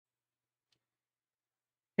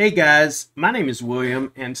Hey guys, my name is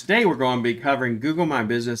William, and today we're going to be covering Google My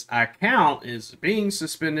Business account is being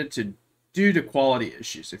suspended due to quality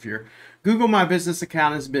issues. If your Google My Business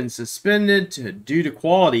account has been suspended due to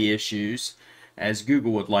quality issues, as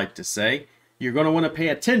Google would like to say, you're going to want to pay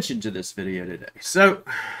attention to this video today. So,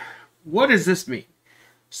 what does this mean?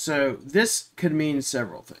 So, this could mean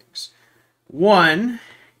several things. One,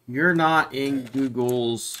 you're not in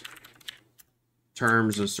Google's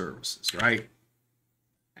terms of services, right?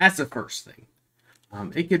 That's the first thing.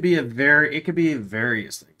 It could be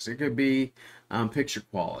various things. It could be picture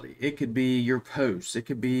quality. It could be your posts. It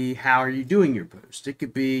could be how are you doing your post. It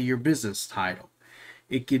could be your business title.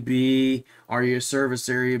 It could be are you a service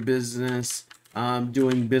area business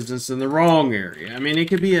doing business in the wrong area. I mean, it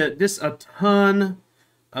could be just a ton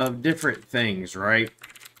of different things, right?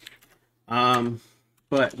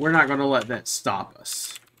 But we're not going to let that stop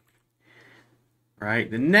us. Right?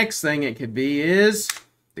 The next thing it could be is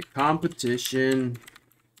the competition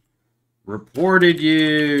reported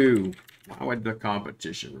you. Why would the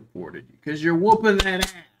competition reported you? Because you're whooping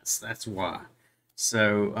that ass. That's why.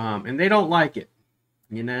 So, and they don't like it.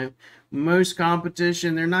 You know, most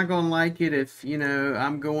competition, they're not going to like it if, you know,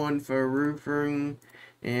 I'm going for roofing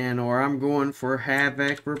or I'm going for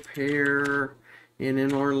Havoc repair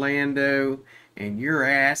in Orlando and your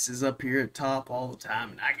ass is up here at top all the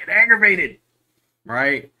time and I get aggravated.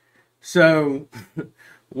 Right? So,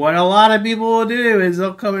 what a lot of people will do is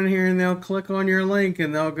they'll come in here and they'll click on your link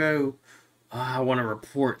and they'll go, oh, I want to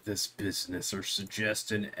report this business or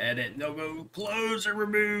suggest an edit. And they'll go close or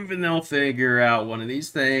remove and they'll figure out one of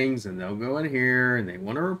these things and they'll go in here and they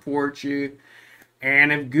want to report you.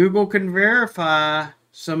 And if Google can verify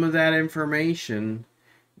some of that information,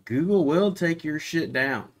 Google will take your shit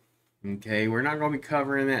down. Okay, we're not going to be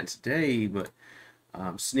covering that today, but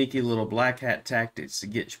sneaky little black hat tactics to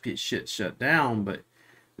get shit shut down, but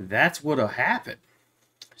that's what'll happen.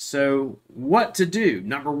 So what to do?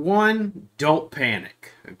 Number one, don't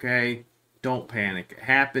panic. Okay, don't panic. It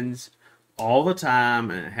happens all the time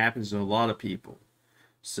and it happens to a lot of people.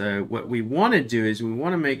 So what we want to do is we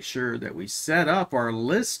want to make sure that we set up our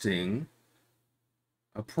listing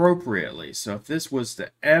appropriately. So if this was to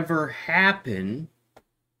ever happen,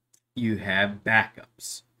 you have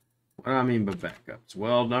backups. What do I mean by backups?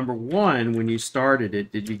 Well, number one, when you started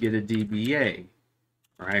it, did you get a DBA?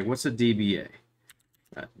 All right, what's a DBA?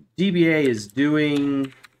 DBA is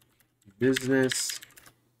doing business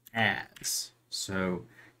as. So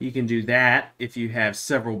you can do that if you have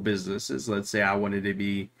several businesses. Let's say I wanted to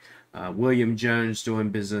be William Jones doing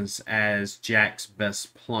business as Jack's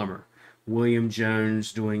Best Plumber. William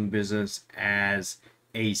Jones doing business as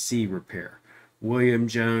AC Repair. William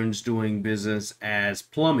Jones doing business as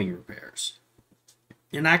plumbing repairs.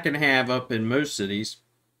 And I can have up in most cities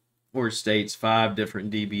or states 5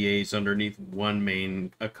 different DBAs underneath one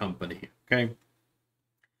main company. Okay,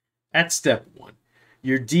 that's step one.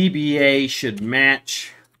 Your DBA should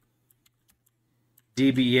match.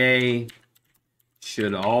 DBA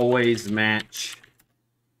should always match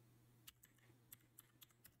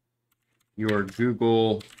your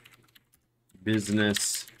Google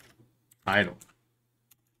business title.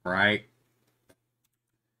 Right?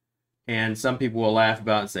 And some people will laugh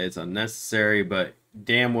about it and say it's unnecessary, but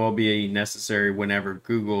damn well be necessary whenever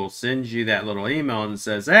Google sends you that little email and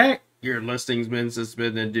says, hey, your listing's been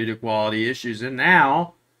suspended due to quality issues, and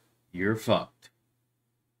now you're fucked.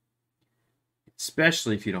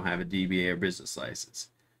 Especially if you don't have a DBA or business license.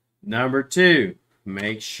 Number two,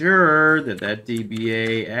 make sure that that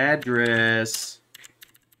DBA address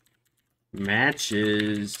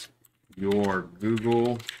matches your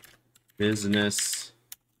Google business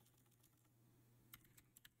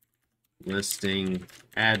listing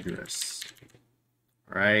address.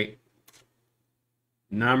 Right?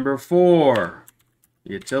 Number 4,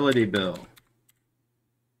 utility bill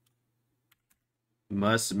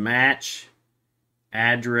must match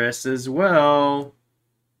address as well.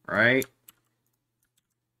 Right?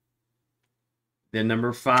 Then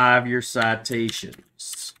number 5, your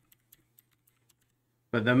citations.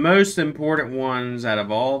 But the most important ones out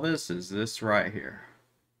of all this is this right here.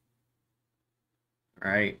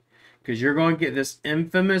 Right? Because you're going to get this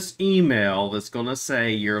infamous email that's going to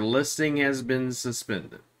say your listing has been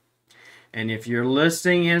suspended. And if your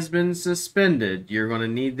listing has been suspended, you're going to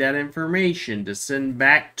need that information to send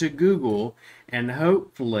back to Google. And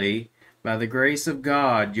hopefully, by the grace of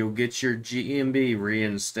God, you'll get your GMB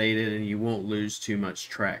reinstated and you won't lose too much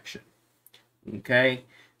traction. Okay?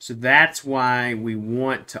 So that's why we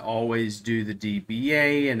want to always do the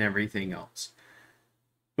DBA and everything else.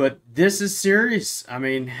 But this is serious. I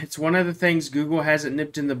mean, it's one of the things Google hasn't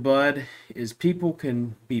nipped in the bud is people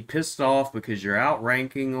can be pissed off because you're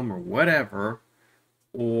outranking them or whatever,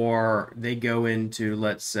 or they go into,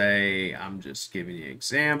 let's say, I'm just giving you an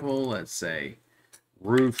example, let's say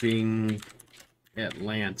roofing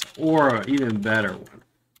Atlanta, or an even better one,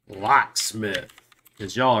 locksmith,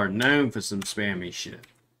 because y'all are known for some spammy shit.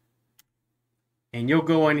 And you'll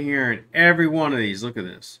go in here and every one of these, look at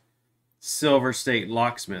this. Silver State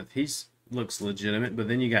Locksmith. He's looks legitimate, but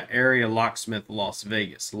then you got Area Locksmith Las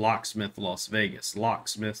Vegas, Locksmith Las Vegas,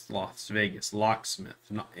 Locksmith Las Vegas, Locksmith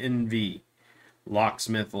NV,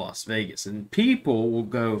 Locksmith Las Vegas. And people will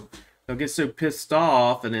go, they'll get so pissed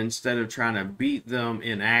off, and instead of trying to beat them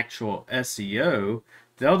in actual SEO,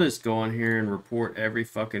 they'll just go in here and report every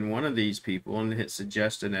fucking one of these people and hit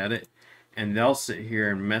suggest and edit. And they'll sit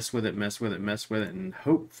here and mess with it, and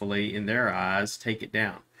hopefully, in their eyes, take it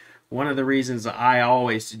down. One of the reasons I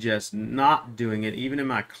always suggest not doing it, even in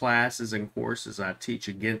my classes and courses, I teach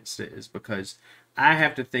against it, is because I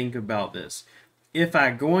have to think about this. If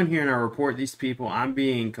I go in here and I report these people, I'm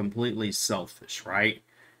being completely selfish, right?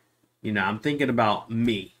 You know, I'm thinking about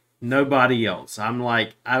me, nobody else. I'm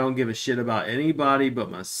like, I don't give a shit about anybody but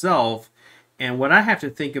myself. And what I have to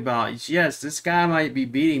think about is, yes, this guy might be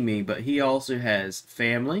beating me, but he also has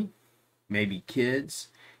family, maybe kids.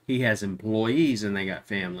 He has employees and they got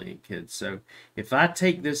family and kids. So if I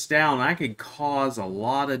take this down, I could cause a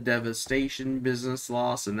lot of devastation, business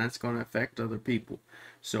loss, and that's going to affect other people.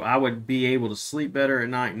 So I would be able to sleep better at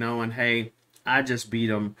night knowing, hey, I just beat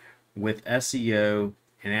them with SEO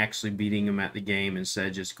and actually beating them at the game instead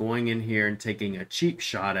of just going in here and taking a cheap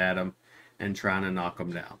shot at them and trying to knock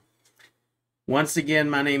them down. Once again,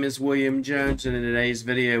 my name is William Jones, and in today's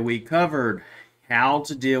video we covered how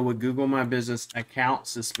to deal with Google My Business account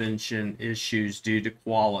suspension issues due to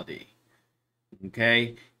quality.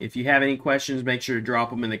 Okay, if you have any questions, make sure to drop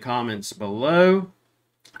them in the comments below.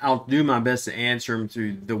 I'll do my best to answer them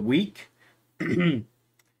through the week.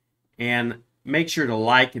 And make sure to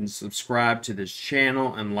like and subscribe to this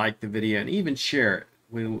channel and like the video and even share it.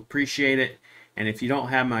 We appreciate it. And if you don't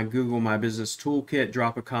have my Google My Business toolkit,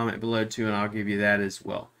 drop a comment below too, and I'll give you that as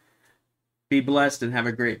well. Be blessed and have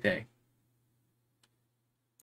a great day.